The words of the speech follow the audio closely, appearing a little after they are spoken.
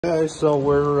Okay, so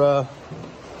we're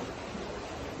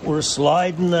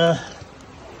sliding a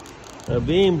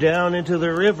beam down into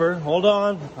the river. Hold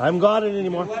on, I haven't got it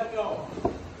anymore. Let go.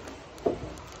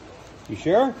 You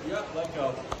sure? Yeah, let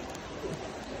go.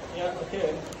 Yeah,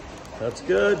 okay. That's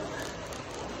good.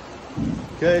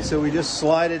 Okay, so we just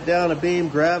slide it down a beam.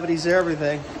 Gravity's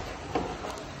everything.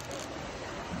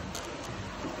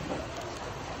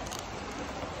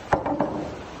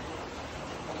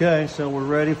 Okay, so we're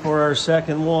ready for our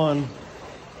second one.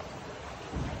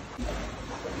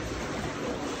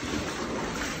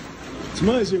 It's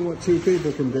amazing what two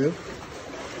people can do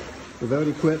without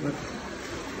equipment.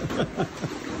 At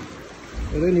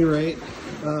any rate,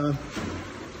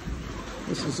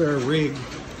 this is our rig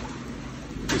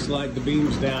to slide the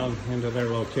beams down into their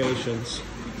locations.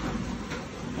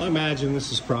 I imagine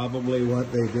this is probably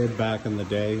what they did back in the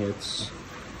day. It's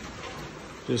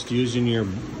just using your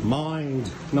mind,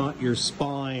 not your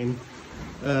spine.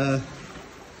 Well,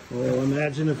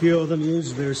 imagine a few of them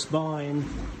use their spine.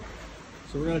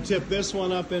 So we're going to tip this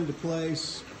one up into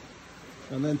place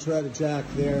and then try to jack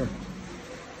there.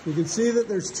 You can see that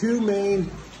there's two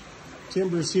main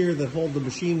timbers here that hold the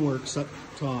machine works up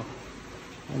top.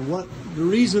 And the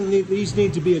reason these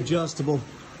need to be adjustable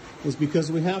is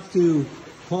because we have to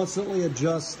constantly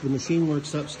adjust the machine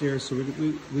works upstairs, so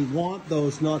we want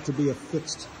those not to be a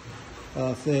fixed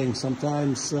thing.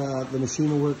 Sometimes the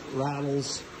machine work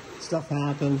rattles, stuff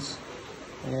happens,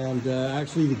 and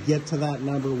actually to get to that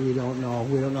number we don't know.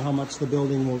 We don't know how much the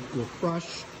building will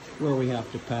crush, where we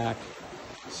have to pack.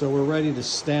 So we're ready to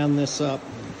stand this up.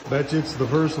 Bet you it's the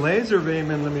first laser beam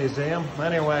in the museum.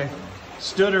 Anyway,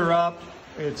 stood her up.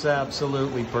 It's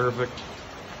absolutely perfect.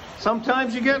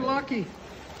 Sometimes you get lucky.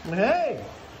 And hey,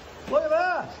 look at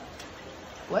that.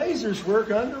 Lasers work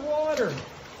underwater.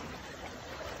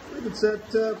 We can set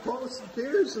posts and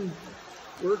piers and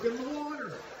work in the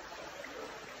water.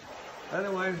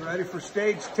 Anyway, ready for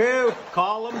stage 2.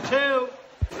 Column 2.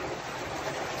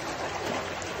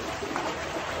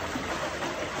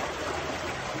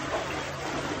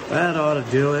 That ought to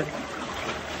do it.